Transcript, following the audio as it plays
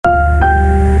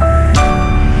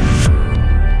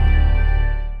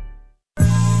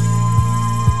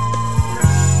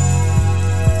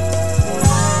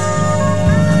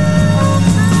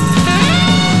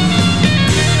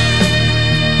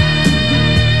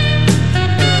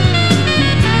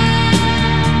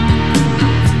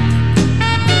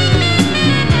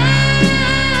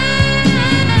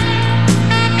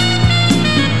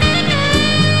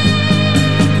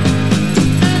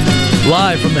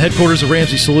Live from the headquarters of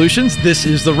Ramsey Solutions, this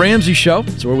is The Ramsey Show.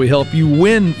 It's where we help you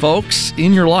win, folks,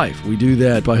 in your life. We do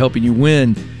that by helping you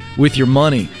win with your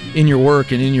money, in your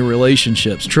work, and in your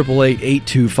relationships.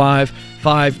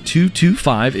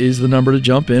 888-825-5225 is the number to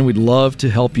jump in. We'd love to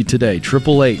help you today.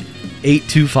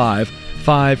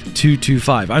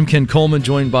 888-825-5225. I'm Ken Coleman,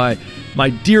 joined by my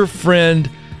dear friend,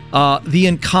 the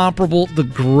incomparable, the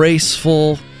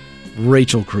graceful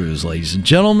Rachel Cruz, ladies and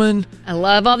gentlemen. I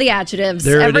love all the adjectives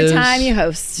every time you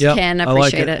host. Yep. Ken, I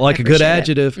appreciate it. I like a good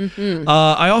adjective. Mm-hmm.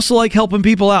 I also like helping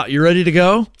people out. You ready to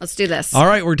go? Let's do this. All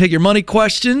right, we're going to take your money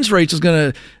questions. Rachel's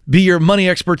going to be your money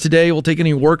expert today. We'll take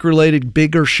any work-related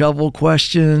big or shovel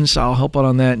questions. I'll help out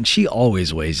on that, and she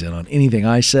always weighs in on anything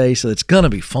I say, so it's going to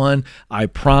be fun, I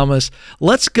promise.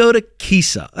 Let's go to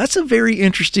Kisa. That's a very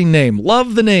interesting name.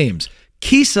 Love the names.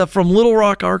 Kisa from Little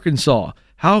Rock, Arkansas.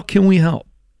 How can we help?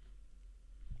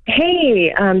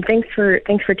 Hey, thanks for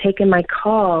taking my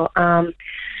call. So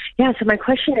my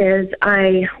question is,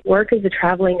 I work as a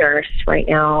traveling nurse right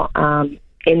now.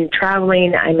 In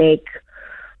traveling, I make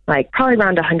probably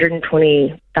around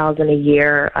 $120,000 a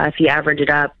year if you average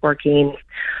it up, working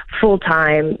full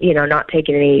time. Not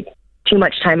taking too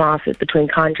much time off between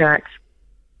contracts.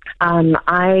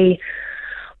 I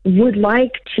would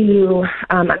like to,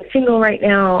 I'm single right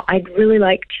now. I'd really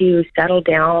like to settle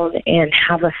down and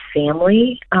have a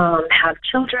family, have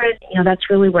children. That's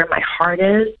really where my heart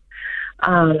is.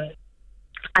 I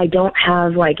don't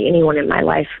have anyone in my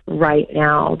life right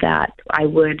now that I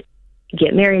would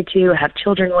get married to, have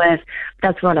children with.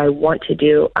 That's what I want to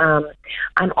do. I'm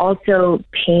also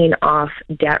paying off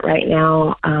debt right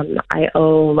now. I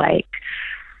owe I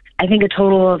think a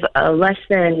total of less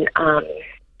than,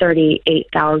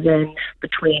 $38,000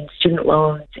 between student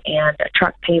loans and a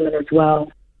truck payment as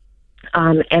well.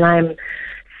 And I'm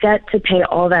set to pay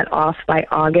all that off by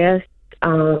August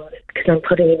because I'm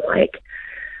putting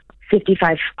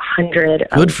 $5,500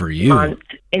 Good for you. a month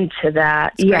into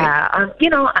that. That's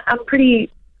great. I'm pretty,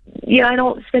 I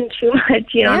don't spend too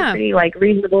much, I'm pretty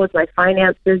reasonable with my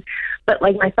finances. But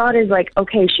my thought is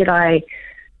okay, should I,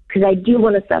 because I do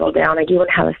want to settle down. I do want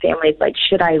to have a family.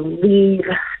 Should I leave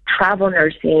travel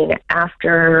nursing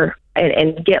after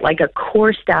and get a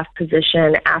core staff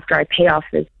position after I pay off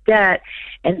this debt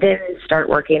and then start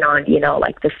working on,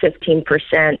 the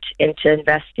 15% into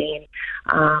investing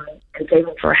and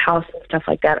saving for a house and stuff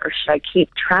like that? Or should I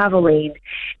keep traveling?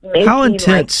 How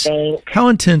intense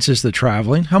is the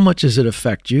traveling? How much does it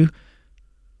affect you?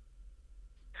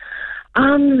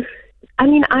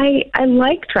 I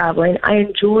like traveling. I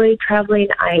enjoy traveling.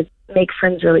 I make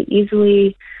friends really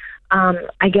easily.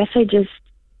 I guess I don't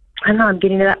know, I'm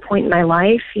getting to that point in my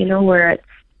life, where it's,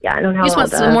 I don't know. You just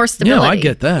want some more stability. Yeah, I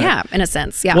get that. Yeah, in a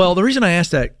sense, yeah. Well, the reason I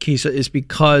asked that, Kisa, is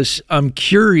because I'm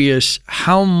curious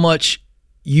how much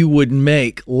you would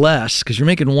make less, because you're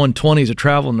making $120 as a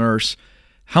travel nurse.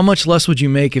 How much less would you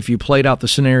make if you played out the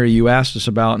scenario you asked us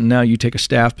about and now you take a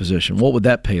staff position? What would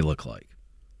that pay look like?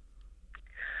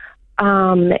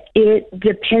 It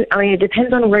depends. It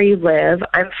depends on where you live.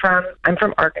 I'm from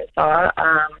Arkansas.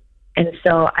 And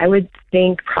so I would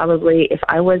think probably if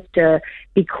I was to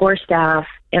be core staff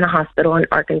in a hospital in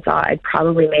Arkansas, I'd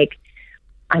probably make,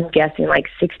 I'm guessing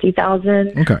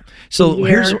 $60,000. Okay. So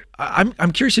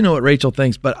I'm curious to know what Rachel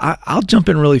thinks, but I'll jump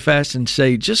in really fast and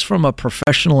say, just from a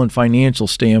professional and financial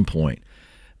standpoint,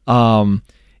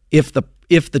 if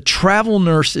the travel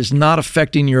nurse is not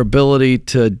affecting your ability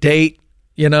to date,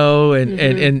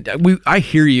 I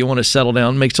hear you want to settle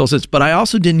down. It makes total sense. But I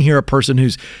also didn't hear a person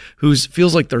who's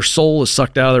feels like their soul is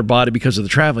sucked out of their body because of the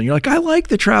traveling. You're like, I like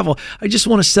the travel. I just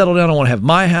want to settle down. I want to have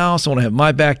my house. I want to have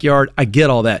my backyard. I get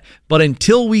all that. But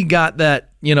until we got that,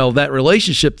 that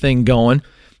relationship thing going,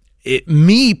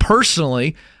 me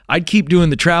personally, I'd keep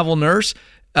doing the travel nurse.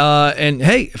 And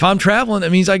hey, if I'm traveling,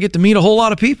 that means I get to meet a whole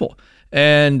lot of people.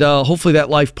 And hopefully that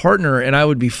life partner, and I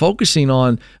would be focusing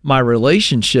on my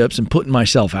relationships and putting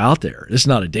myself out there. This is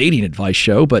not a dating advice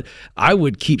show, but I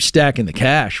would keep stacking the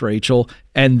cash, Rachel.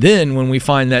 And then when we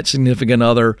find that significant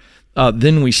other,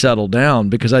 then we settle down,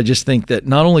 because I just think that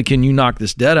not only can you knock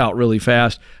this debt out really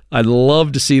fast, I'd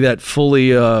love to see that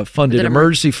fully funded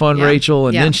emergency fund, Rachel,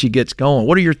 and then she gets going.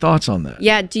 What are your thoughts on that?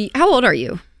 Yeah. How old are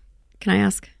you? Can I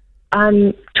ask?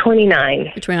 I'm 29.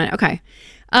 You're 29. Okay.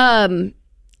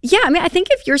 Yeah, I think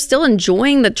if you're still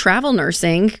enjoying the travel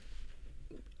nursing,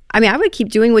 I would keep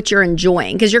doing what you're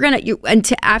enjoying, because you're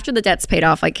after the debt's paid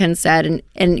off, like Ken said,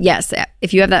 and yes,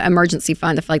 if you have that emergency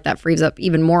fund, I feel like that frees up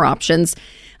even more options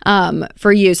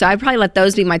for you. So I'd probably let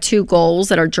those be my two goals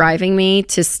that are driving me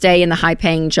to stay in the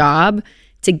high-paying job,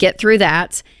 to get through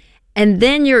that, and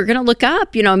then you're going to look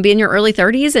up, and be in your early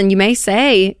 30s, and you may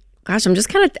say, gosh, I'm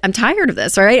tired of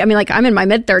this. All right. I mean, like I'm in my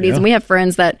mid 30s and we have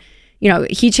friends that,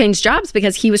 he changed jobs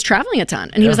because he was traveling a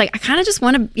ton and he was like, I kind of just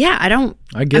want to, I'm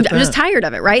just tired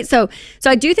of it. Right. So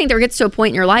I do think there gets to a point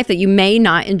in your life that you may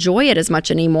not enjoy it as much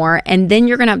anymore. And then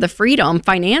you're going to have the freedom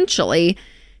financially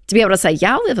to be able to say,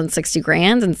 yeah, I'll live on 60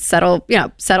 grand and settle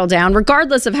down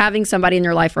regardless of having somebody in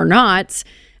your life or not.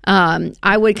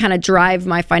 I would kind of drive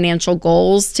my financial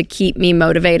goals to keep me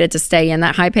motivated to stay in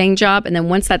that high paying job. And then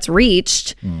once that's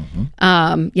reached,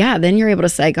 then you're able to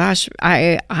say, gosh,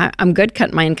 I'm good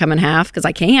cutting my income in half because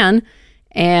I can.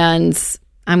 And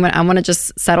I want to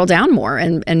just settle down more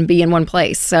and be in one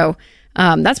place. So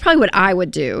that's probably what I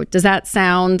would do. Does that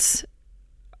sound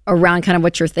around kind of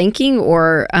what you're thinking?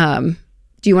 Or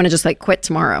do you want to just like quit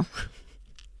tomorrow?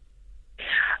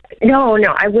 No,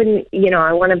 I wouldn't.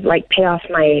 I want to like pay off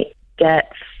my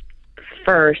debt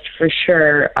first for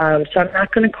sure. So I'm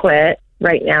not going to quit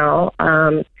right now.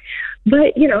 But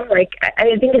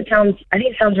I think it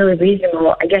sounds really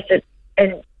reasonable. I guess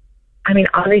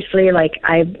obviously, like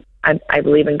I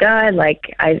believe in God.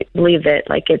 Like I believe that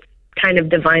like it's kind of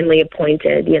divinely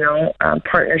appointed,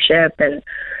 partnership and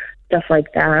stuff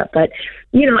like that. But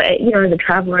as a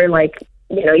traveler, like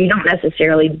you don't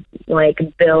necessarily like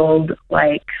build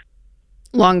like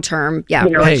long-term,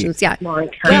 relations.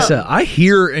 Long-term. Lisa, I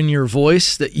hear in your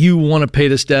voice that you want to pay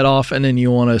this debt off and then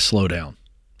you want to slow down.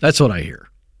 That's what I hear.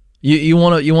 You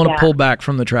want to pull back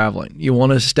from the traveling. You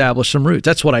want to establish some roots.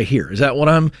 That's what I hear. Is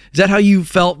that how you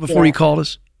felt before you called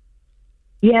us?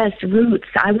 Yes, roots.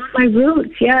 I want my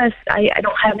roots. Yes, I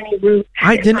don't have any roots.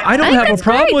 I don't have a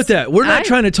problem with that. We're not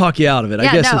trying to talk you out of it.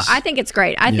 I think it's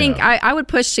great. I think I would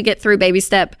push to get through baby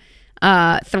step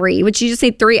 3, which you just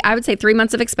say 3. I would say 3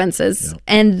 months of expenses,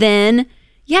 and then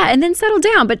settle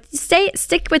down. But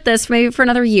stick with this maybe for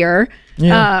another year,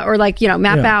 or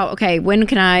map out. Okay, when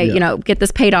can I get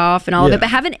this paid off and all of it? But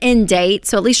have an end date,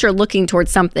 so at least you're looking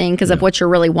towards something because of what you're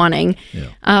really wanting.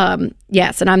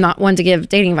 Yes, and I'm not one to give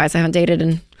dating advice. I haven't dated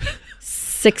in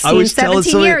 16,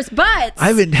 17 years, but I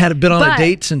haven't been on a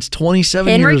date since 27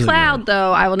 years ago. Henry Cloud,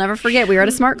 though, I will never forget. We were at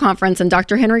a SMART conference, and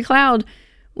Dr. Henry Cloud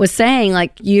was saying,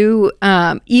 like, you,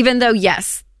 even though,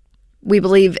 yes, we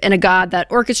believe in a God that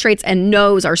orchestrates and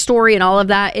knows our story and all of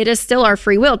that, it is still our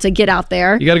free will to get out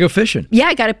there. You got to go fishing. Yeah,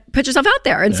 you got to put yourself out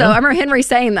there. And so I remember Henry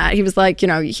saying that. He was like,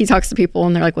 he talks to people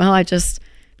and they're like, well, I just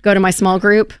go to my small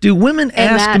group. Do women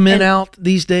ask men out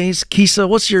these days? Kisa,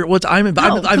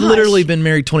 I've literally been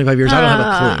married 25 years. I don't have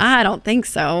a clue. I don't think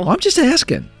so. Well, I'm just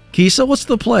asking. Kisa, what's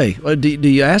the play? Do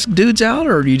you ask dudes out,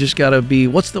 or do you just got to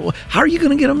be? How are you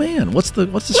going to get a man? What's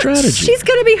the strategy? She's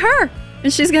going to be her,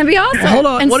 and she's going to be awesome. Hold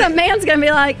on, and some man's going to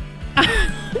be like,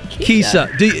 Kisa,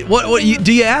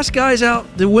 do you ask guys out?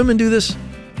 Do women do this?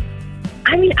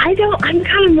 I mean, I don't. I'm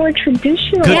kind of more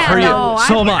traditional. Good for you. No,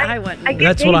 so am I.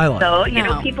 That's what I like. So,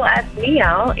 people ask me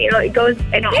out. It goes.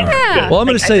 I don't know. Well, I'm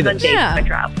going to say this.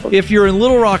 If you're in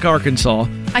Little Rock, Arkansas,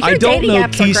 I don't know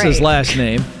Kisa's last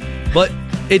name, but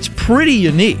it's pretty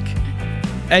unique.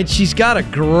 And she's got a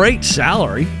great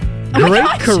salary,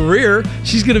 great career.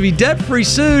 She's going to be debt-free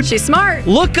soon. She's smart.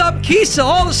 Look up Kisa,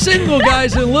 all the single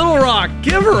guys in Little Rock.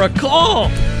 Give her a call.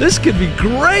 This could be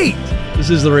great. This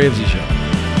is The Ramsey Show.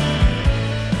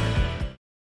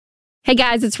 Hey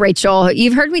guys, it's Rachel.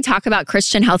 You've heard me talk about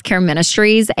Christian Healthcare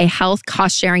Ministries, a health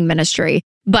cost-sharing ministry.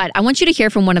 But I want you to hear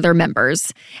from one of their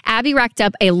members. Abby racked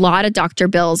up a lot of doctor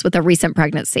bills with a recent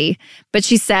pregnancy, but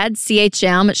she said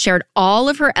CHM shared all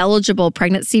of her eligible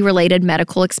pregnancy-related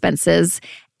medical expenses,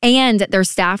 and their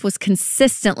staff was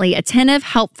consistently attentive,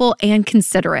 helpful, and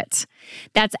considerate.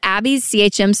 That's Abby's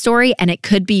CHM story, and it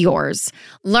could be yours.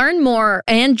 Learn more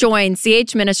and join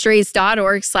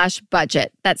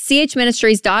chministries.org/budget. That's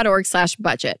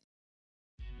chministries.org/budget.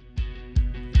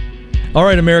 All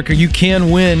right, America, you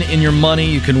can win in your money,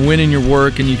 you can win in your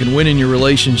work, and you can win in your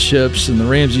relationships, and The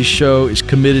Ramsey Show is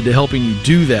committed to helping you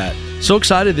do that. So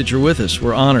excited that you're with us.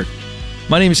 We're honored.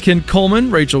 My name is Ken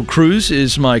Coleman. Rachel Cruz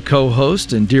is my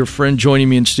co-host and dear friend joining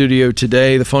me in studio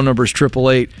today. The phone number is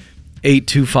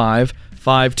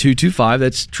 888-825-5225.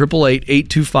 That's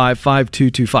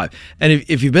 888-825-5225. And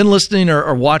if you've been listening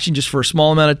or watching just for a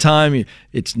small amount of time,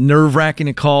 it's nerve-wracking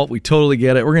to call. We totally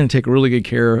get it. We're going to take really good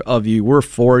care of you. We're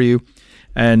for you.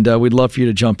 And we'd love for you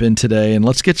to jump in today. And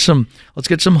let's get some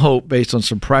hope based on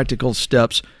some practical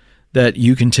steps that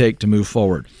you can take to move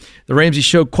forward. The Ramsey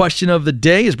Show question of the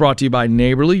day is brought to you by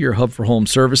Neighborly, your hub for home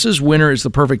services. Winter is the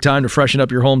perfect time to freshen up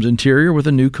your home's interior with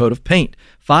a new coat of paint.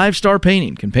 5-Star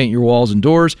Painting can paint your walls and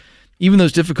doors, even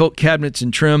those difficult cabinets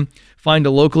and trim. Find a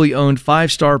locally owned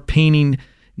 5-Star Painting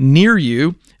near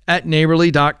you at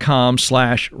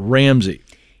neighborly.com/Ramsey.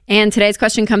 And today's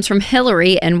question comes from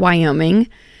Hillary in Wyoming.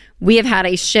 We have had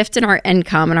a shift in our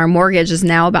income, and our mortgage is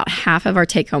now about half of our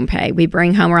take-home pay. We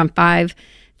bring home around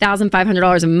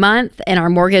 $5,500 a month, and our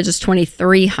mortgage is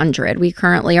 $2,300. We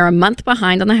currently are a month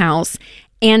behind on the house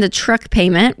and a truck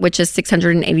payment, which is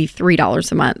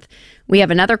 $683 a month. We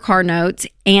have another car note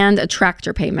and a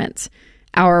tractor payment.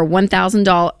 Our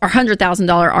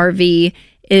 $100,000 RV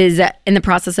is in the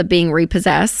process of being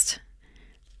repossessed.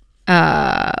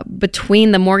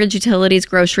 Between the mortgage, utilities,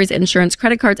 groceries, insurance,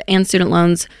 credit cards, and student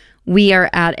loans, we are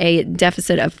at a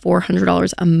deficit of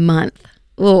 $400 a month.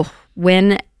 Oh,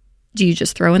 when do you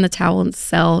just throw in the towel and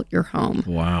sell your home?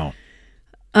 Wow.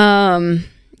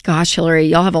 Gosh, Hillary,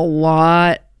 y'all have a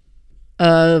lot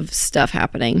of stuff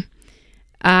happening.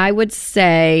 I would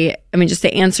say, just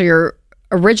to answer your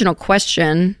original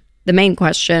question, the main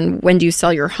question, when do you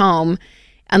sell your home?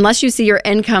 Unless you see your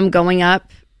income going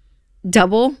up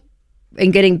double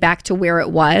and getting back to where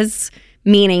it was,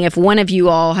 meaning if one of you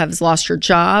all has lost your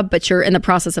job, but you're in the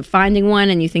process of finding one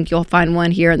and you think you'll find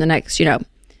one here in the next,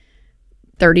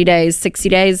 30 days, 60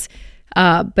 days.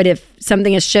 But if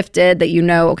something has shifted that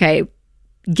okay,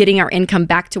 getting our income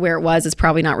back to where it was is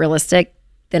probably not realistic,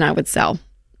 then I would sell.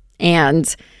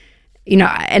 And,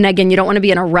 and again, you don't want to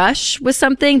be in a rush with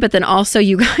something, but then also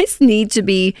you guys need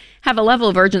to have a level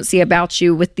of urgency about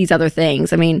you with these other things.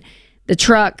 The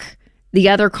truck, the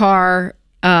other car,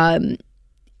 even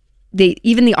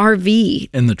the RV.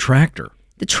 And the tractor.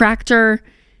 The tractor,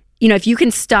 if you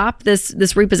can stop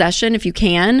this repossession, if you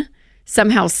can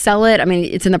somehow sell it.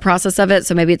 It's in the process of it,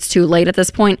 so maybe it's too late at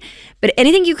this point. But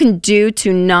anything you can do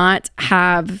to not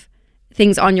have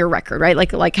things on your record, right?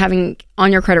 Like having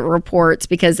on your credit reports,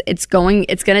 because it's going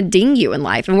to ding you in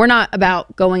life. And we're not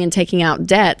about going and taking out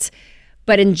debt,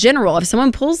 but in general, if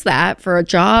someone pulls that for a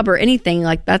job or anything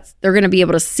like that, they're going to be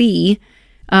able to see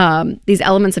these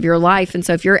elements of your life. And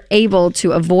so if you're able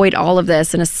to avoid all of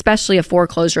this, and especially a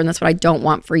foreclosure, and that's what I don't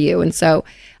want for you. And so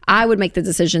I would make the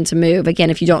decision to move, again,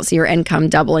 if you don't see your income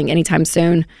doubling anytime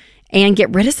soon, and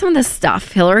get rid of some of this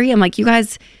stuff, Hillary. I'm like, you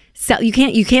guys, you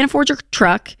can't afford your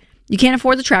truck. You can't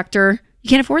afford the tractor. You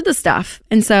can't afford the stuff.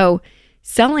 And so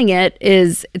selling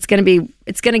it's going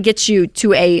to get you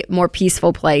to a more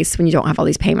peaceful place when you don't have all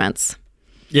these payments.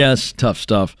 Yes, tough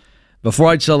stuff. Before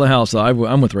I'd sell the house,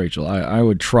 I'm with Rachel. I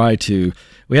would try to.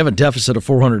 We have a deficit of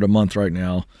 $400 a month right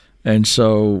now, and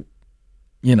so,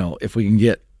 if we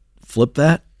can flip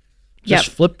that,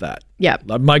 flip that. Yeah.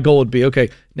 My goal would be,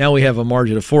 okay, now we have a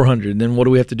margin of $400. Then what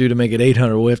do we have to do to make it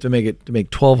 $800? We have to make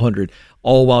 $1,200,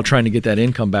 all while trying to get that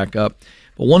income back up.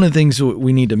 But one of the things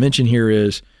we need to mention here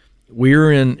is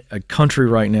we're in a country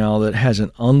right now that has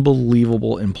an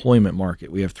unbelievable employment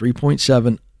market. We have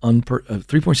 3.7%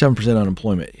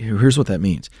 unemployment. Here's what that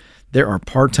means. There are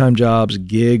part-time jobs,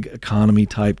 gig economy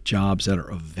type jobs that are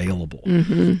available.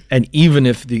 Mm-hmm. And even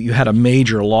if you had a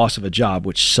major loss of a job,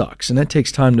 which sucks, and that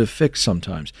takes time to fix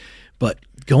sometimes, but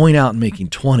going out and making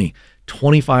 $20,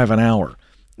 $25 an hour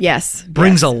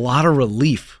brings a lot of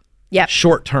relief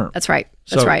short term. That's right.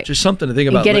 That's right. Just something to think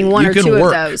about. Getting one or two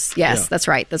of those. Yes, that's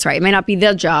right. That's right. It may not be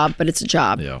the job, but it's a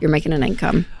job. Yeah. You're making an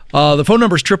income. The phone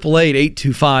number is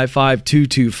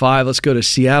 888-825-5225. Let's go to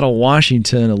Seattle,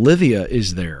 Washington. Olivia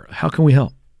is there. How can we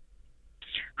help?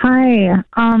 Hi.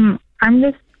 I'm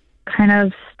just kind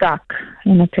of stuck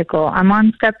in a pickle. I'm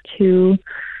on step 2,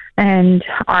 and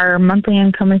our monthly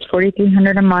income is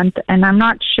 $4,300 a month, and I'm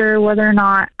not sure whether or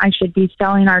not I should be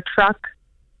selling our truck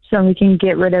so we can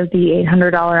get rid of the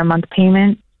 $800 a month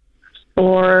payment,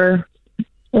 or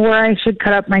I should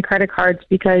cut up my credit cards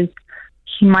because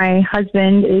my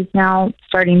husband is now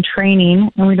starting training,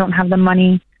 and we don't have the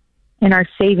money in our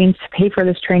savings to pay for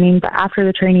this training. But after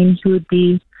the training, he would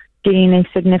be getting a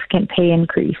significant pay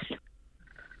increase.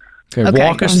 Okay.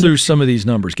 Walk us through some of these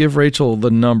numbers. Give Rachel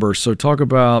the numbers. So let's talk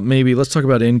about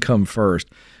income first.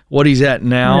 What he's at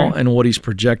now and what he's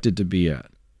projected to be at.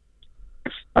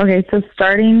 Okay, so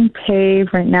starting pay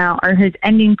right now, or his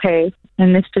ending pay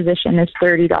in this position is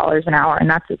 $30 an hour, and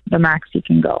that's the max he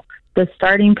can go. The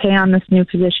starting pay on this new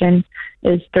position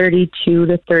is $32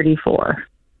 to $34.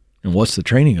 And what's the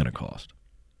training going to cost?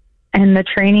 And the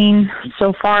training,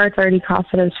 so far, it's already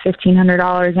costed us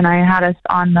 $1,500, and I had us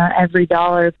on the Every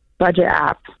Dollar budget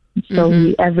app.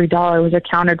 So every dollar was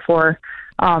accounted for.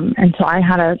 And so I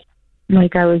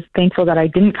was thankful that I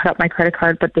didn't cut up my credit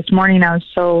card, but this morning I was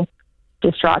so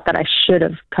distraught that I should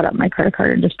have cut up my credit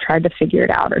card and just tried to figure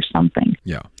it out or something.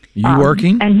 Yeah. You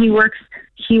working? And he works,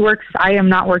 I am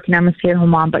not working, I'm a stay-at-home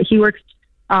mom, but he works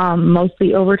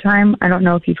mostly overtime. I don't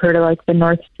know if you've heard of the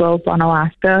North Slope on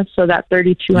Alaska. So that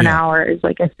 32 an hour is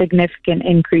a significant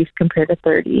increase compared to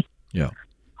 30. Yeah.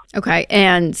 Okay.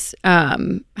 And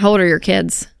how old are your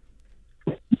kids?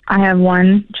 I have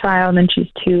one child and she's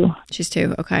 2. She's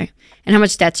 2. Okay. And how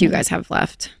much debt do you guys have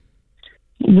left?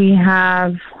 We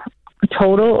have a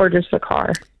total or just the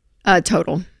car?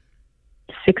 Total.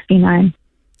 69.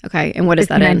 Okay. And what is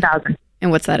that in? 69,000.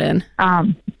 And what's that in?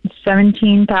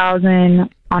 17,000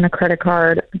 on a credit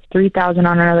card, 3,000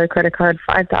 on another credit card,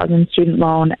 5,000 student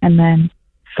loan, and then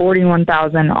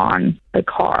 41,000 on the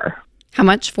car. How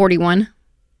much? 41?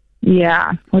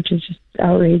 Yeah, which is just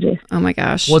outrageous. Oh my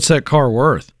gosh. What's that car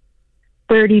worth?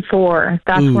 34.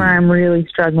 That's where I'm really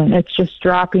struggling. It's just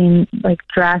dropping like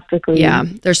drastically. Yeah,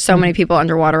 there's so many people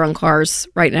underwater on cars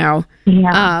right now.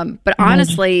 Yeah. But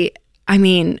honestly, I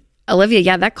mean, Olivia,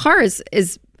 yeah, that car is.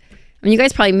 I mean, you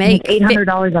guys probably make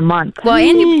 $800 a month. Well,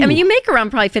 and you make around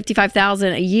probably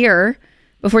 $55,000 a year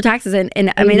before taxes,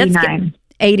 and I mean that's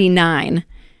 89.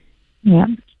 Yeah.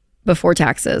 Before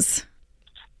taxes.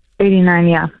 89.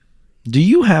 Yeah. Do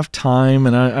you have time?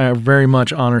 And I very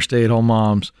much honor stay-at-home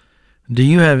moms. Do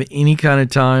you have any kind of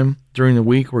time during the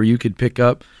week where you could pick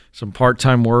up some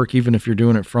part-time work, even if you're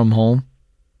doing it from home?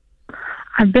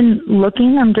 I've been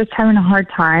looking. I'm just having a hard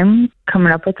time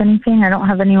coming up with anything. I don't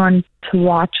have anyone to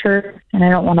watch her, and I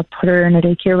don't want to put her in a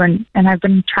daycare. And I've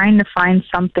been trying to find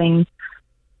something,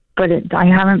 but I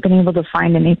haven't been able to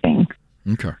find anything.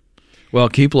 Okay. Well,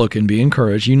 keep looking. Be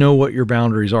encouraged. You know what your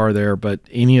boundaries are there, but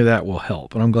any of that will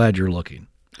help. And I'm glad you're looking.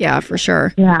 Yeah, for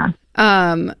sure. Yeah.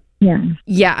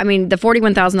 Yeah. I mean, the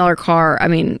 $41,000 car. I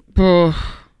mean,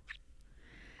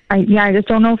 I just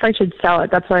don't know if I should sell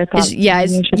it. That's why I thought.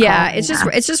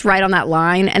 It's just right on that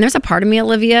line. And there's a part of me,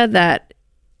 Olivia, that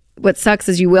what sucks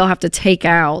is you will have to take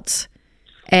out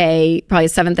probably a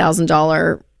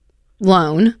 $7,000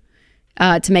 loan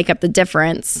to make up the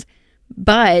difference,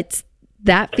 but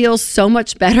that feels so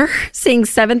much better seeing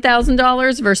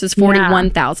 $7,000 versus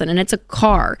 $41,000, and it's a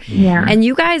car. Yeah. And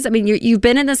you guys, I mean, you've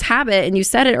been in this habit, and you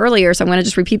said it earlier, so I'm going to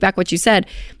just repeat back what you said.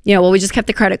 We just kept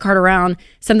the credit card around.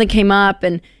 Something came up,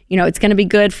 and it's going to be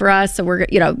good for us. So we're,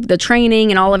 the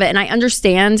training and all of it. And I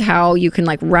understand how you can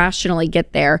like rationally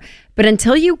get there, but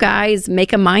until you guys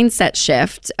make a mindset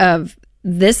shift of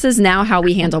this is now how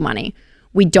we handle money.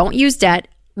 We don't use debt,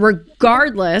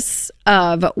 regardless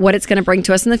of what it's going to bring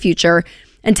to us in the future.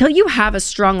 Until you have a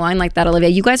strong line like that, Olivia,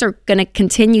 you guys are going to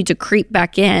continue to creep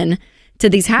back in to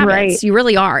these habits. Right. You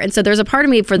really are. And so there's a part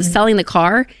of me for selling the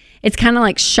car. It's kind of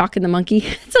like shocking the monkey.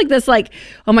 It's like this, like,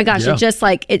 oh my gosh, it just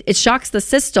like, it shocks the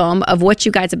system of what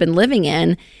you guys have been living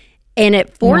in. And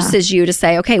it forces you to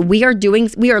say, okay, we are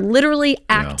literally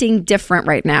acting different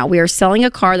right now. We are selling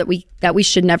a car that we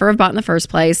should never have bought in the first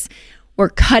place. We're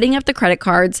cutting up the credit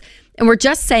cards. And we're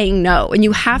just saying no. And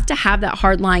you have to have that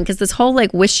hard line, because this whole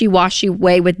like wishy-washy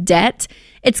way with debt,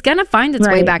 it's going to find its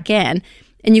way back in.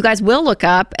 And you guys will look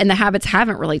up and the habits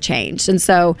haven't really changed. And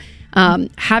so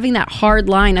having that hard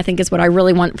line, I think, is what I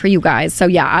really want for you guys. So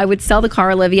yeah, I would sell the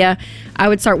car, Olivia. I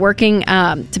would start working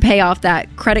to pay off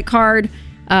that credit card.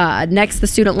 Next, the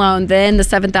student loan, then the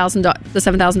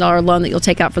 $7,000 loan that you'll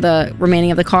take out for the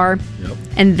remaining of the car. Yep.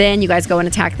 And then you guys go and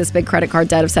attack this big credit card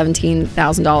debt of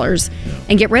 $17,000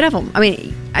 and get rid of them. I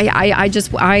mean,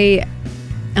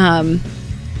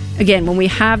 again, when we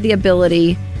have the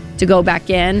ability to go back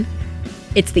in,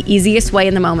 it's the easiest way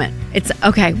in the moment. It's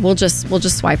okay, we'll just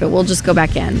swipe it. We'll just go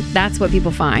back in. That's what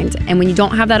people find. And when you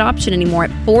don't have that option anymore,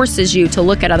 it forces you to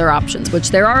look at other options,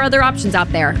 which there are other options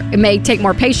out there. It may take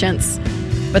more patience,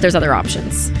 but there's other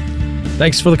options.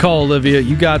 Thanks for the call, Olivia.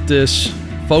 You got this.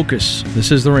 Focus. This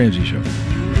is The Ramsey Show.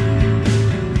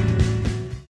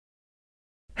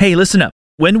 Hey, listen up.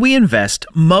 When we invest,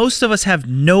 most of us have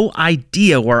no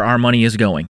idea where our money is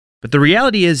going. But the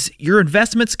reality is, your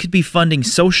investments could be funding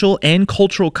social and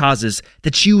cultural causes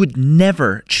that you would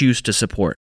never choose to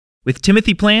support. With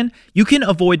Timothy Plan, you can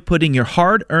avoid putting your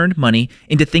hard-earned money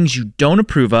into things you don't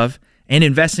approve of and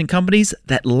invest in companies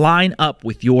that line up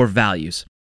with your values.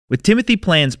 With Timothy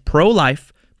Plan's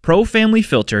pro-life, pro-family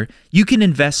filter, you can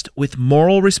invest with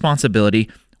moral responsibility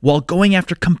while going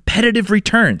after competitive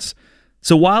returns.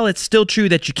 So while it's still true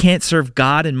that you can't serve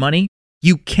God and money,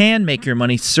 you can make your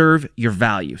money serve your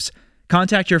values.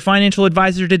 Contact your financial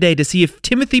advisor today to see if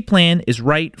Timothy Plan is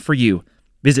right for you.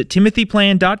 Visit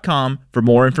timothyplan.com for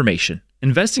more information.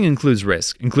 Investing includes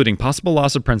risk, including possible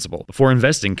loss of principal. Before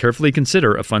investing, carefully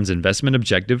consider a fund's investment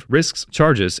objective, risks,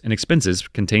 charges, and expenses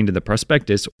contained in the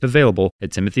prospectus available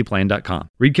at timothyplan.com.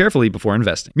 Read carefully before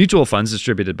investing. Mutual funds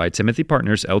distributed by Timothy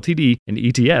Partners, Ltd., and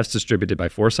ETFs distributed by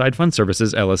Foreside Fund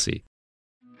Services, LLC.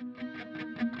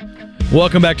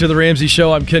 Welcome back to The Ramsey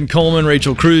Show. I'm Ken Coleman.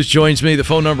 Rachel Cruz joins me. The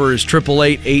phone number is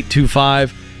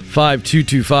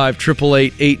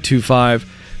 888-825-5225,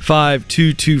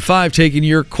 888-825-5225. Taking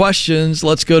your questions.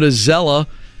 Let's go to Zella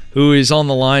who is on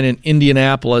the line in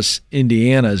Indianapolis,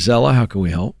 Indiana. Zella, how can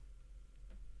we help?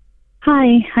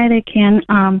 Hi there, Ken.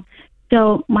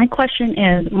 So my question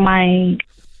is, my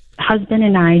husband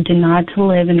and I do not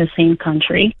live in the same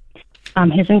country.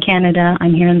 He's in Canada.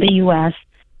 I'm here in the U.S.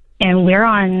 And we're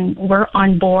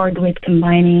on board with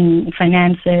combining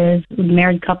finances with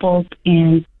married couples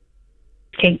and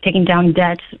taking down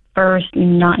debts first,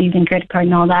 and not using credit card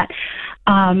and all that.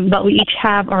 But we each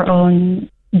have our own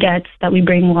debts that we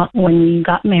bring when we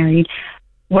got married.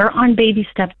 We're on baby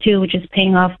step 2, which is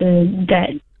paying off the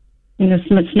debt in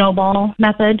the snowball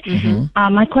method.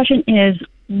 Mm-hmm. My question is,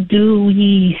 do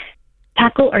we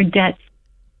tackle our debts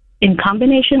in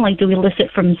combination? Like, do we list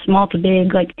it from small to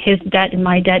big, like his debt and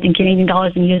my debt in Canadian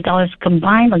dollars and US dollars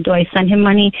combined? Like, do I send him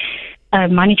money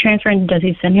transfer, and does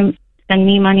he send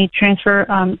me money transfer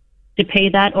to pay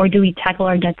that, or do we tackle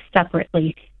our debts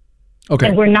separately? Okay.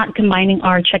 And we're not combining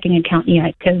our checking account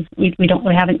yet because we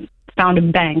haven't found a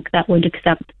bank that would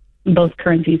accept both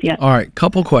currencies yet. All right,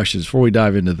 couple questions before we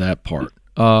dive into that part.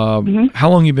 Mm-hmm. How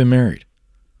long you been married?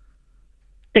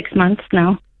 6 months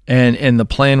now. And the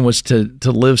plan was to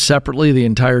live separately the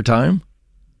entire time?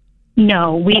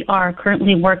 No, we are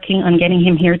currently working on getting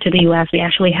him here to the U.S. We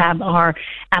actually have our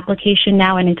application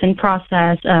now, and it's in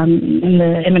process in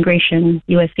the immigration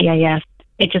USCIS.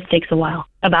 It just takes a while,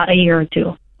 about a year or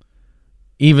two.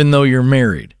 Even though you're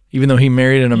married? Even though he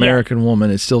married an American woman,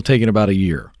 it's still taking about a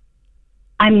year?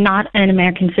 I'm not an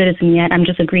American citizen yet. I'm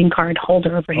just a green card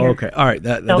holder over here. Okay, all right.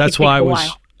 That's why I was...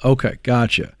 While. Okay,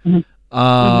 gotcha.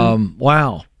 Mm-hmm.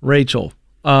 Wow, Rachel.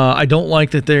 I don't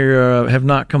like that they have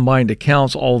not combined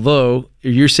accounts, although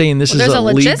you're saying this is a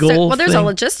legal Well, there's thing? a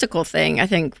logistical thing, I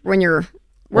think, when you're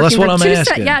Well, that's working what for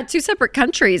I'm asking. two separate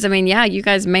countries. I mean, yeah, you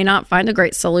guys may not find a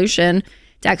great solution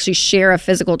to actually share a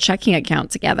physical checking account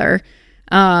together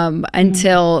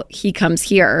until he comes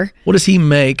here. What does he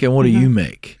make and what do you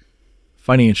make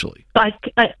financially? So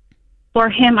for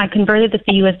him, I converted this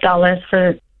to U.S. dollars.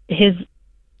 For his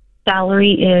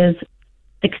salary is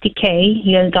 $60K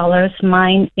US dollars.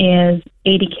 Mine is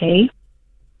 $80K,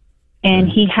 and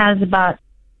he has about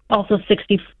also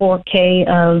 $64K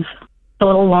of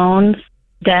total loans,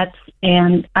 debts,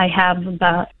 and I have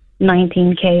about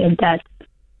 $19K of debts.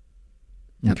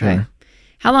 Okay.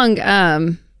 How long?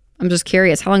 I'm just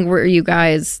curious. How long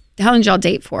did y'all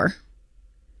date for?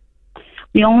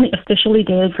 We only officially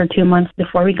dated for 2 months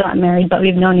before we got married, but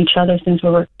we've known each other since we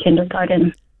were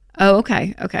kindergarten. Oh,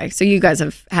 okay. Okay. So you guys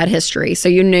have had history. So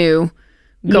you knew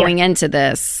going into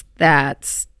this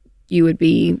that you would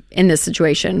be in this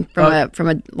situation from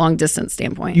a long distance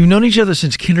standpoint. You've known each other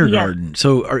since kindergarten. Yes.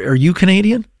 So are you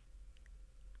Canadian?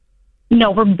 No,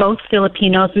 we're both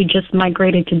Filipinos. We just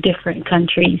migrated to different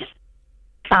countries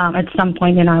at some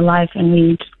point in our life,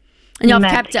 and y'all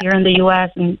met kept here in the U.S.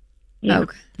 And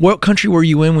Okay. What country were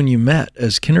you in when you met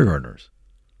as kindergartners?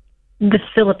 the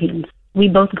Philippines. We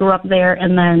both grew up there,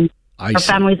 and then our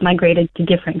families migrated to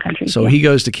different countries. So he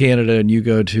goes to Canada and you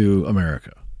go to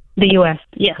America. The U.S.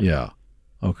 Yes. Yeah.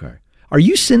 Okay. Are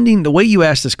you sending, the way you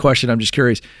asked this question, I'm just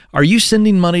curious, are you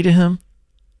sending money to him?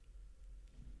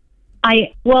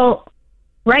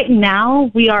 Right now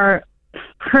we are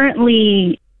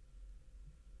currently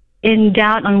in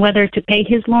doubt on whether to pay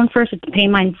his loan first or to pay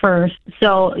mine first.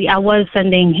 So I was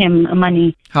sending him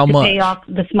money How to much? pay off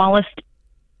the smallest.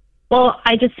 Well,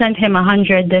 I just sent him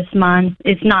 $100 this month.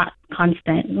 It's not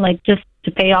constant, like just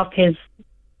to pay off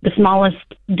the smallest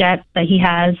debt that he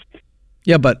has.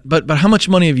 Yeah, but how much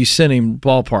money have you sent him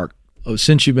ballpark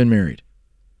since you've been married?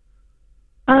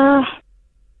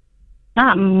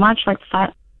 Not much, like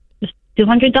just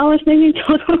 $200 maybe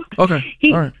total. Okay.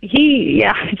 All right.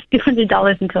 It's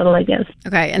 $200 in total, I guess.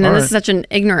 Okay. And then this is such an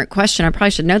ignorant question. I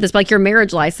probably should know this, but like your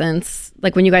marriage license,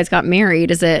 like when you guys got married,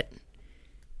 is it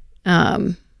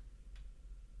like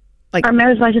our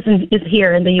marriage license is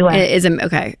here in the U.S.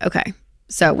 Okay.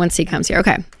 So once he comes here,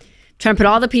 okay. Trying to put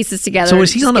all the pieces together. So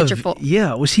was he on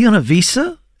was he on a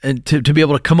visa and to be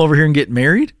able to come over here and get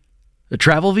married? A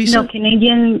travel visa? No,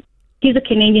 he's a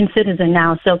Canadian citizen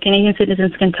now, so Canadian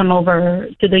citizens can come over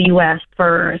to the U.S.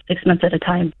 for 6 months at a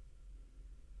time.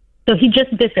 So he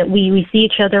just visit. We see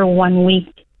each other 1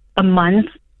 week a month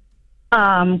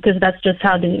because that's just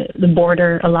how the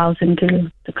border allows him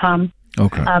to come.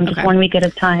 Okay. Just 1 week at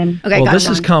a time. Okay. Well, this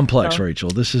is complex,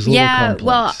 Rachel. This is a little complex.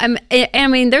 Well, I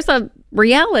mean, there's a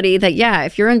reality that,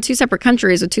 if you're in two separate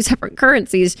countries with two separate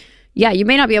currencies, you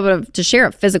may not be able to share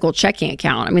a physical checking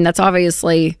account. I mean, that's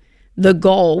obviously the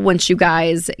goal once you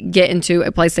guys get into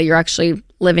a place that you're actually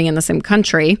living in the same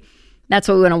country. That's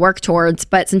what we want to work towards.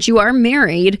 But since you are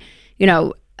married,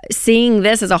 seeing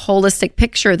this as a holistic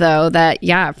picture, though, that,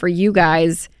 for you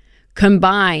guys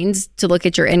combined to look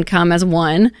at your income as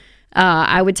one.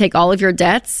 I would take all of your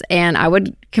debts and I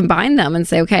would combine them and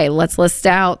say, okay, let's list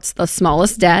out the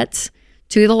smallest debt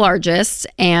to the largest.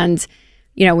 And,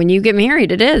 when you get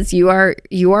married, it is, you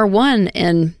are one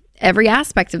in every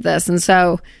aspect of this. And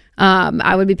so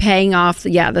I would be paying off,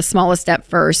 the smallest debt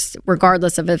first,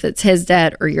 regardless of if it's his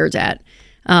debt or your debt.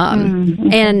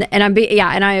 And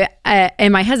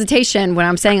my hesitation when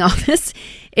I'm saying all this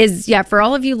is, for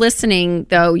all of you listening,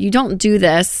 though, you don't do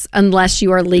this unless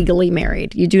you are legally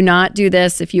married. You do not do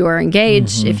this if you are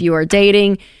engaged, if you are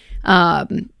dating.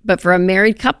 But for a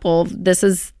married couple, this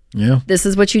is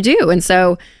what you do. And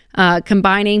so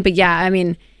combining, but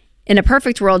in a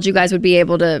perfect world, you guys would be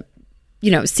able to,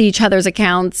 see each other's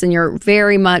accounts, and you're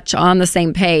very much on the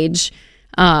same page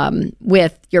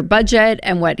with your budget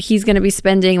and what he's going to be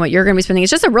spending, what you're going to be spending.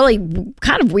 It's just a really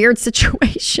kind of weird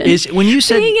situation. When you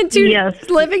said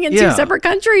living in two separate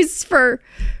countries for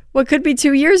what could be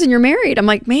 2 years and you're married, I'm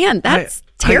like, man, that's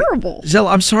terrible.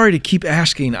 Zella, I'm sorry to keep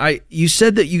asking. You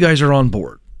said that you guys are on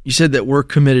board. You said that we're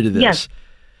committed to this. Yes.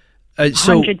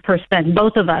 100%,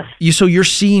 both of us. So you're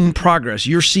seeing progress.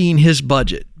 You're seeing his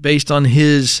budget based on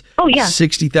his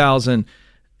 $60,000.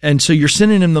 And so you're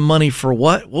sending him the money for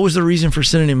what? What was the reason for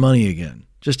sending him money again?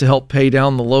 Just to help pay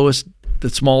down the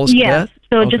smallest debt?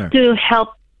 So just to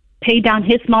help pay down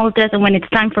his smallest debt, and when it's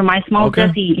time for my smallest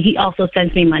debt, he also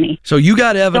sends me money. So you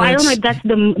got evidence. So I don't know if that's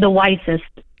the wisest.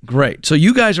 Great. So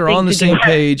you guys are on the same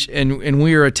page, and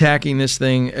we are attacking this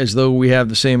thing as though we have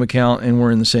the same account and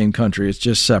we're in the same country. It's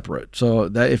just separate. So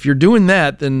that if you're doing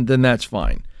that, then that's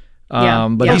fine.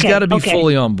 But he's got to be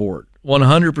fully on board.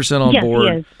 100% on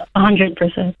board. Yes,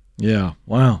 100%. Yeah.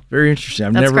 Wow. Very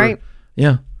interesting. That's great.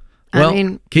 Yeah.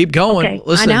 Well, keep going. Okay.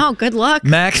 Listen, I know. Good luck.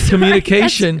 Max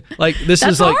communication. This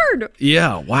is hard.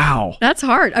 Yeah. Wow. That's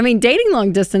hard. Dating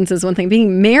long distance is one thing.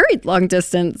 Being married long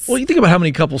distance. Well, you think about how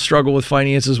many couples struggle with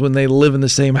finances when they live in the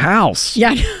same house.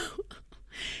 Yeah.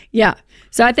 Yeah.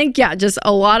 So I think, just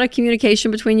a lot of communication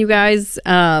between you guys.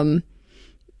 And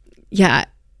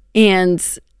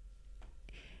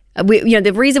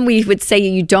the reason we would say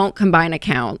you don't combine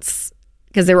accounts,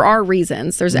 because there are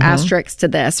reasons, there's asterisks to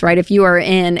this, right? If you are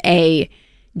in a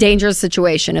dangerous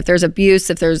situation, if there's abuse,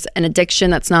 if there's an addiction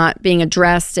that's not being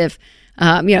addressed, if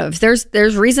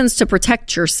there's reasons to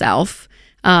protect yourself,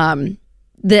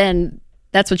 then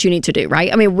that's what you need to do, right?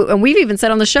 And we've even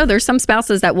said on the show, there's some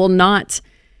spouses that will not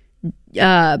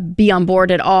be on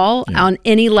board at all on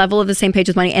any level of the same page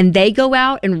with money, and they go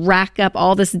out and rack up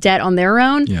all this debt on their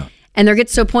own. Yeah. And there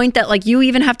gets to a point that you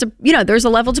even have to, there's a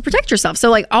level to protect yourself.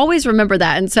 So always remember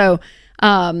that. And so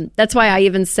that's why I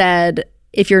even said,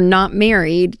 if you're not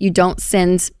married, you don't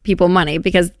send people money,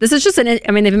 because this is just they've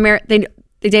been married, they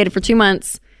dated for 2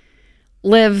 months,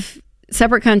 live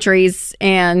separate countries.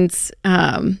 And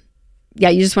you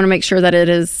just want to make sure that it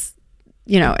is,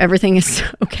 everything is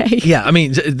okay. Yeah. I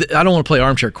don't want to play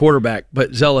armchair quarterback,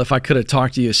 but Zella, if I could have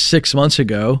talked to you 6 months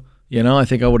ago, I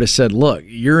think I would have said, look,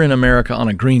 you're in America on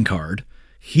a green card.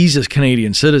 He's a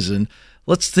Canadian citizen.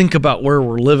 Let's think about where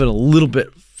we're living a little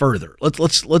bit further.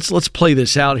 Let's play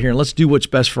this out here and let's do what's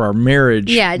best for our marriage.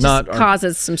 Yeah, it just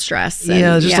causes some stress.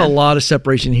 Just a lot of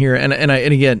separation here. And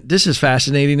again, this is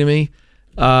fascinating to me.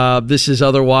 This is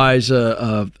otherwise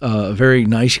a very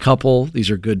nice couple. These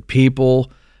are good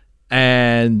people.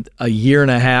 And a year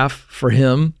and a half for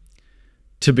him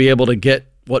to be able to get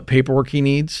what paperwork he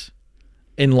needs,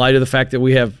 in light of the fact that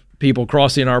we have people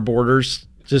crossing our borders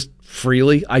just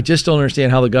freely. I just don't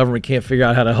understand how the government can't figure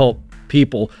out how to help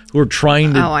people who are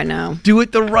trying to do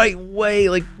it the right way.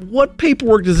 What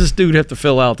paperwork does this dude have to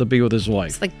fill out to be with his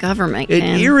wife? It's the government. It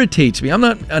irritates me. I'm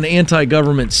not an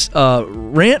anti-government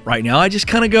rant right now. I just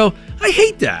kind of go, I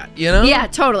hate that, Yeah,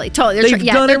 totally. They've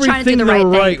done they're trying to do everything the right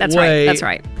thing. way. That's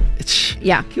right.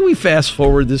 Can we fast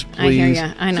forward this, please? I hear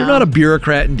you. I know. You're not a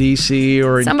bureaurat in D.C.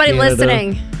 or in Somebody Canada.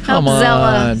 listening. Come Help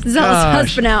on. Zella's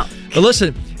husband out. But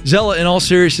listen, Zella, in all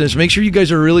seriousness, make sure you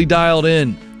guys are really dialed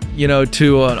in,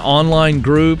 to an online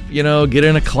group, get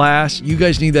in a class. You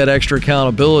guys need that extra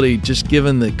accountability, just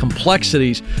given the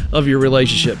complexities of your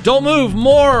relationship. Don't move.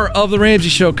 More of The Ramsey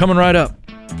Show coming right up.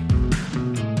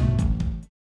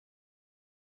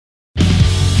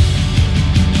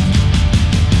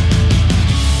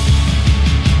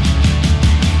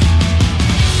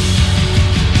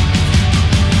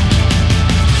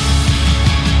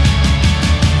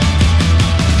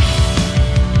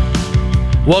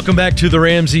 Welcome back to The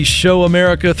Ramsey Show,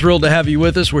 America. Thrilled to have you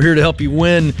with us. We're here to help you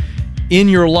win in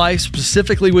your life,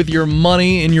 specifically with your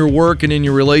money, in your work, and in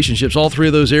your relationships. All three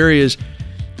of those areas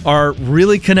are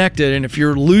really connected, and if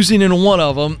you're losing in one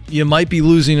of them, you might be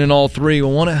losing in all three.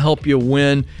 We want to help you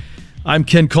win. I'm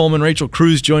Ken Coleman. Rachel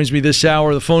Cruz joins me this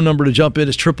hour. The phone number to jump in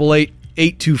is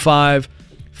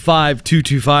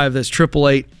 888-825-5225. That's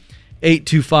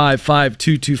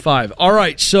 888-825-5225. All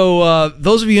right, so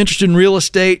those of you interested in real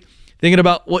estate, thinking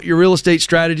about what your real estate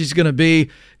strategy is going to be,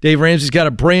 Dave Ramsey's got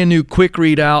a brand new quick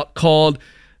read out called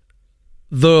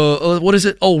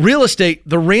Real Estate,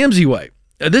 the Ramsey Way.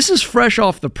 This is fresh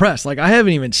off the press. Like, I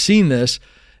haven't even seen this.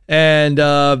 And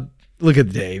look at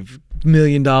Dave. $1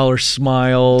 million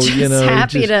smile.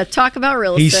 Happy to talk about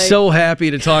real estate. He's so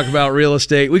happy to talk about real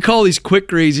estate. We call these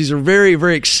quick reads. These are very,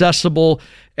 very accessible.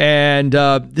 And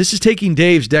this is taking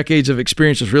Dave's decades of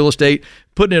experience with real estate,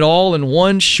 putting it all in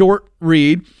one short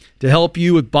read to help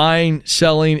you with buying,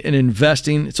 selling, and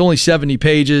investing. It's only 70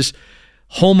 pages.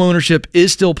 Home ownership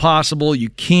is still possible. You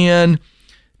can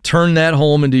turn that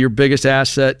home into your biggest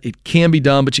asset. It can be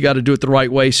done, but you got to do it the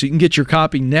right way. So you can get your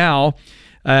copy now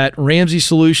at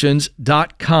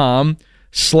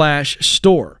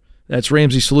RamseySolutions.com/store. That's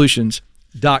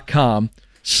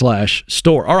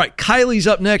RamseySolutions.com/store. All right, Kylie's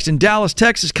up next in Dallas,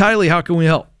 Texas. Kylie, how can we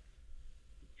help?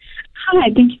 Hi,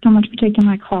 thank you so much for taking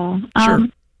my call. Sure.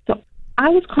 So I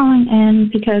was calling in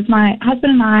because my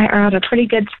husband and I are at a pretty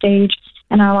good stage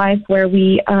in our life where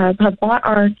we have bought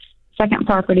our second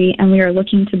property and we are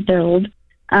looking to build.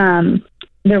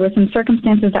 There were some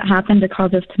circumstances that happened to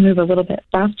cause us to move a little bit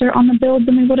faster on the build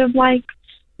than we would have liked.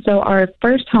 So our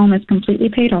first home is completely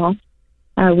paid off.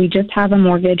 We just have a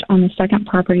mortgage on the second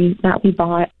property that we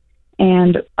bought,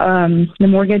 and the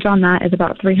mortgage on that is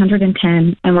about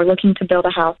 $310,000, and we're looking to build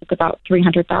a house that's about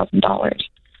 $300,000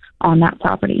 on that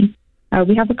property.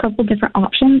 We have a couple different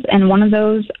options, and one of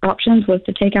those options was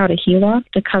to take out a HELOC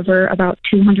to cover about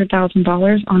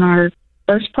 $200,000 on our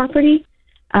first property,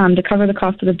 to cover the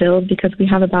cost of the build, because we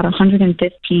have about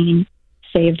 $115,000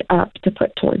 saved up to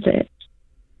put towards it.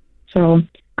 So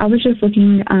I was just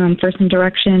looking for some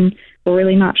direction. We're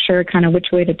really not sure kind of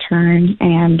which way to turn.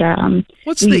 And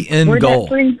what's the end goal?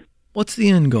 What's the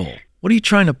end goal? What are you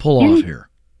trying to pull off here?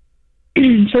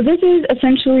 So this is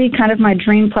essentially kind of my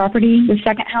dream property, the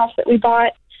second house that we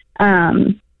bought.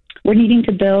 We're needing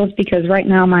to build because right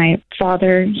now my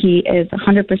father, he is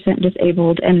 100%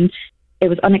 disabled, and it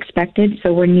was unexpected.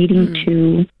 So we're needing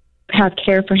to have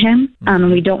care for him.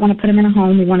 And we don't want to put him in a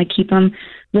home. We want to keep him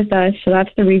with us. So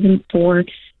that's the reason for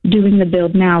doing the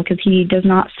build now, because he does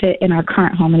not fit in our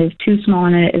current home. It is too small,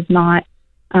 and it is not.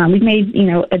 We've made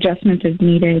adjustments as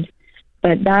needed,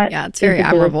 but that it's very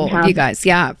admirable, you guys.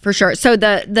 Yeah, for sure. So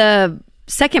the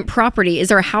second property, is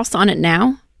there a house on it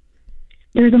now?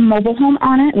 There's a mobile home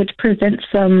on it, which presents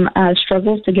some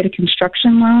struggles to get a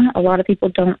construction loan. A lot of people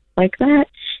don't like that.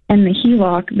 And the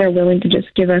HELOC, they're willing to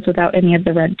just give us without any of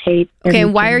the red tape. Okay,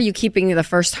 and why are you keeping the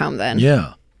first home then?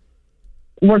 Yeah.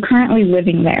 We're currently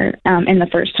living there in the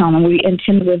first home, and we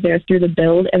intend to live there through the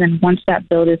build. And then once that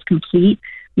build is complete,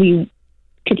 we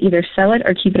could either sell it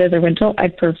or keep it as a rental.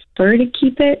 I'd prefer to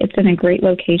keep it. It's in a great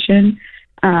location,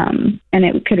 and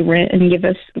it could rent and give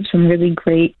us some really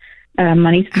great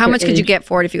money. How much could you get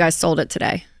for it if you guys sold it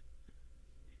today?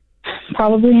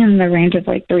 Probably in the range of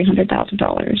like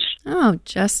 $300,000. Oh,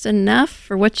 just enough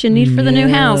for what you need for the new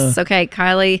house. Okay,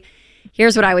 Kylie,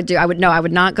 here's what I would do. I would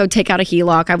not go take out a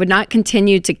HELOC. I would not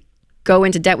continue to go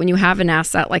into debt when you have an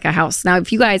asset like a house. Now,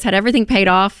 if you guys had everything paid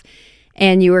off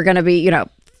and you were going to be,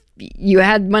 you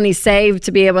had money saved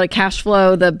to be able to cash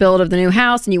flow the build of the new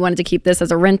house, and you wanted to keep this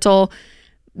as a rental,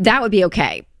 that would be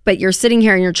okay. But you're sitting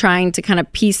here and you're trying to kind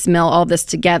of piecemeal all this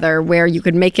together where you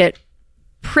could make it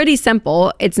pretty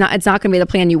simple. It's not going to be the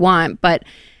plan you want, but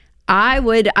I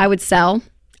would sell.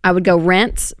 I would go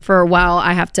rent for a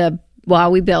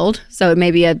while we build. So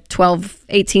maybe a 12,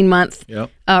 18 month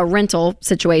rental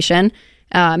situation,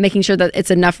 making sure that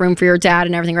it's enough room for your dad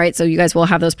and everything, right? So you guys will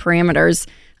have those parameters.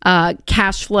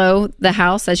 Cash flow the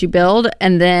house as you build,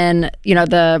 and then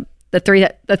the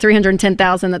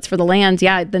 $310,000 that's for the land.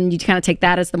 Then you kind of take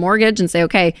that as the mortgage and say,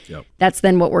 okay, that's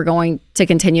then what we're going to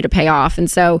continue to pay off. And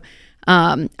so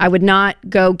I would not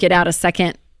go get out a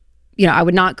second. I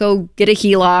would not go get a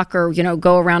HELOC or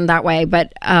go around that way.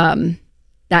 But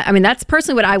that's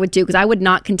personally what I would do, because I would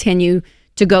not continue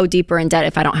to go deeper in debt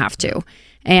if I don't have to.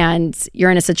 And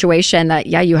you're in a situation that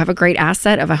you have a great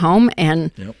asset of a home,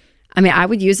 and I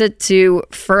would use it to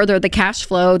further the cash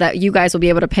flow that you guys will be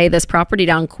able to pay this property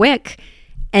down quick.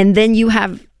 And then you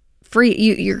have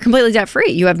you're completely debt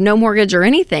free. You have no mortgage or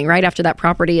anything right after that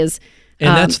property is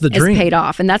that's the dream. Is paid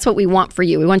off. And that's what we want for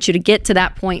you. We want you to get to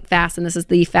that point fast. And this is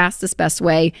the fastest, best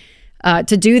way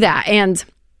to do that. And,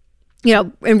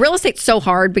 in real estate's so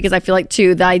hard, because I feel like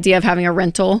too, the idea of having a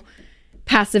rental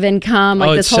passive income,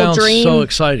 like this whole dream. So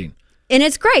exciting. And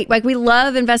it's great. Like, we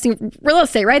love investing real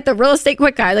estate, right? The real estate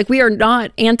quick guy. Like, we are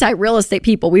not anti-real estate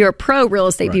people. We are pro-real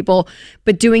estate people,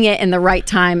 but doing it in the right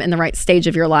time and the right stage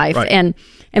of your life. Right.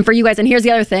 And for you guys, and here's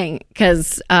the other thing,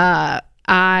 because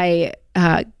Kylie,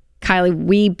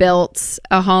 we built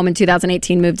a home in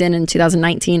 2018, moved in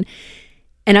 2019.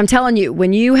 And I'm telling you,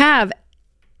 when you have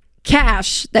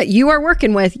cash that you are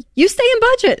working with, you stay in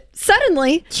budget.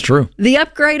 Suddenly, It's true. the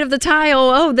upgrade of the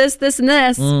tile, this, and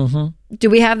this. Mm-hmm. Do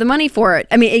we have the money for it?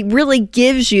 I mean, it really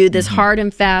gives you this hard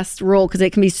and fast rule, because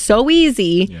it can be so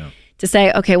easy to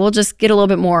say, okay, we'll just get a little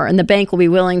bit more, and the bank will be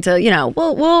willing to,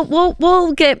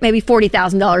 we'll get maybe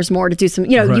 $40,000 more to do some,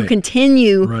 you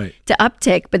continue to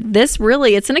uptick. But this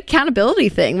really, it's an accountability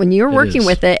thing when you're working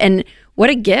with it, and what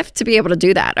a gift to be able to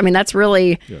do that. I mean, that's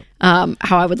really how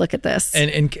I would look at this.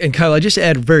 And Kyle, I just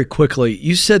add very quickly,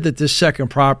 you said that this second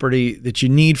property that you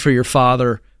need for your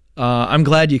father, I'm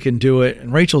glad you can do it.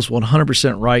 And Rachel's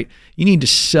 100% right. You need to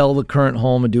sell the current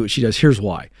home and do what she does. Here's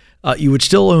why. You would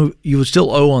still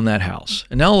owe on that house.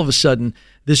 And now all of a sudden,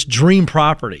 this dream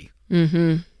property,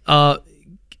 the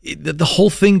whole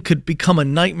thing could become a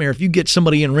nightmare if you get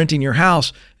somebody in renting your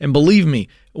house. And believe me,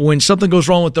 when something goes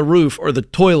wrong with the roof or the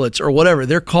toilets or whatever,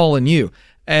 they're calling you.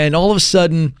 And all of a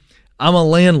sudden, I'm a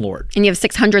landlord. And you have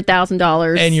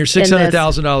 $600,000. And you're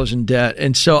 $600,000 in debt.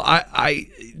 And so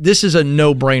this is a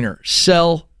no-brainer.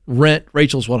 Sell, rent.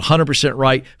 Rachel's 100%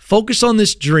 right. Focus on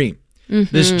this dream.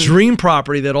 This dream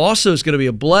property that also is going to be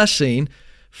a blessing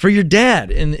for your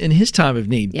dad in his time of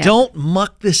need. Yeah. Don't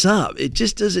muck this up. It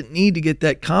just doesn't need to get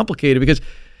that complicated, because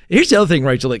here's the other thing,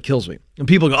 Rachel, that kills me. And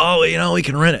people go, we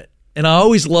can rent it. And I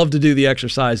always love to do the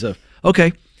exercise of,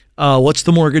 okay, what's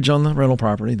the mortgage on the rental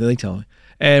property? They tell me.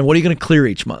 And what are you going to clear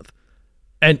each month?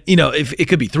 And, if it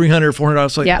could be $300, $400,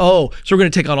 it's like, so we're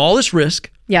going to take on all this risk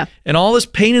and all this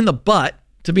pain in the butt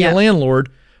to be a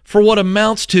landlord for what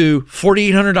amounts to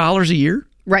 $4,800 a year?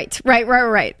 Right.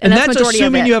 And that's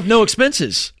assuming you have no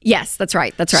expenses. Yes, that's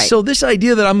right. So this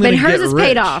idea that I'm going to get rich. But hers is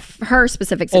paid off, her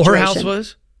specific situation. Oh, her house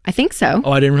was? I think so.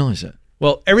 Oh, I didn't realize that.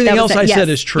 Well, everything else I said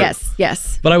is true.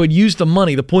 Yes. But I would use the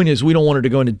money. The point is, we don't want her to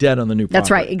go into debt on the new property.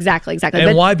 That's right. Exactly.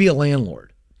 And why be a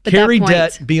landlord? Carry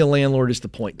debt, be a landlord is the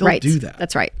point. Don't do that.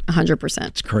 That's right. 100%.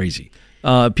 It's crazy.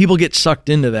 People get sucked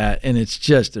into that, and it's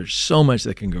just, there's so much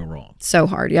that can go wrong. So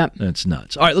hard, yep. That's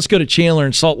nuts. All right, let's go to Chandler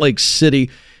in Salt Lake City.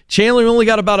 Chandler, we only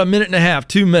got about a minute and a half,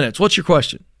 2 minutes. What's your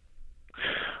question?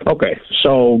 Okay,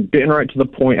 so getting right to the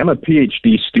point, I'm a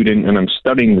PhD student, and I'm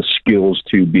studying the skills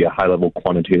to be a high-level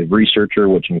quantitative researcher,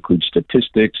 which includes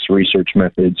statistics, research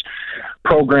methods,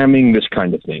 programming, this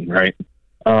kind of thing, right?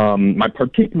 My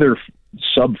particular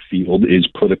subfield is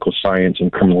political science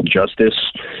and criminal justice.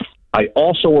 I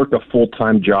also work a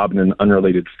full-time job in an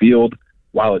unrelated field.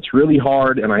 While it's really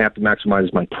hard and I have to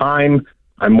maximize my time,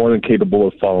 I'm more than capable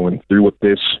of following through with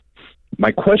this.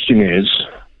 My question is,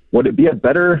 would it be a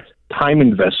better time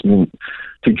investment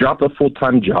to drop a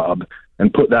full-time job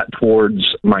and put that towards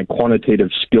my quantitative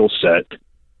skill set?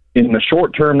 In the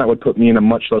short term, that would put me in a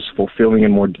much less fulfilling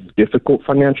and more difficult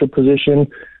financial position,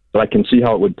 but I can see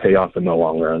how it would pay off in the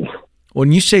long run.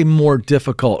 When you say more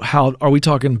difficult, how are we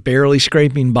talking? Barely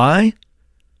scraping by,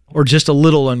 or just a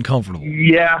little uncomfortable?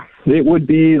 Yeah, it would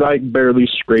be like barely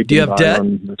scraping Do you have by debt?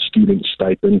 on the student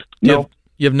stipend. You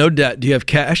have no debt. Do you have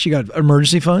cash? You got an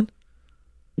emergency fund?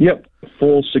 Yep,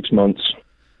 full 6 months.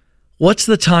 What's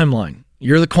the timeline?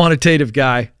 You're the quantitative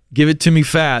guy. Give it to me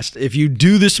fast. If you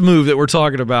do this move that we're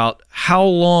talking about, how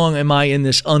long am I in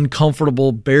this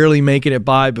uncomfortable, barely making it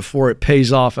by before it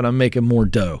pays off and I'm making more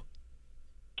dough?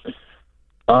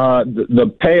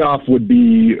 The payoff would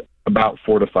be about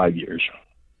 4 to 5 years.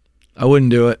 I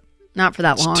wouldn't do it. Not for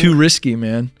that long. It's too risky,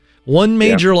 man. One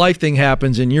major life thing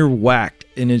happens and you're whacked,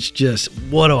 and it's just,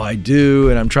 what do I do?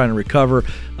 And I'm trying to recover.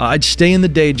 I'd stay in the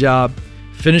day job,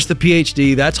 finish the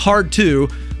PhD. That's hard too,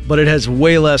 but it has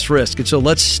way less risk. And so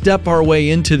let's step our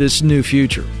way into this new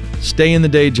future. Stay in the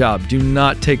day job. Do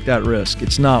not take that risk.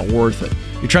 It's not worth it.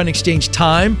 You're trying to exchange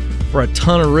time for a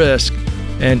ton of risk,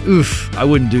 and I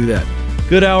wouldn't do that.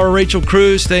 Good hour, Rachel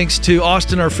Cruz. Thanks to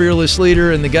Austin, our fearless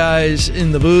leader, and the guys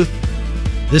in the booth.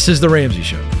 This is The Ramsey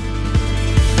Show.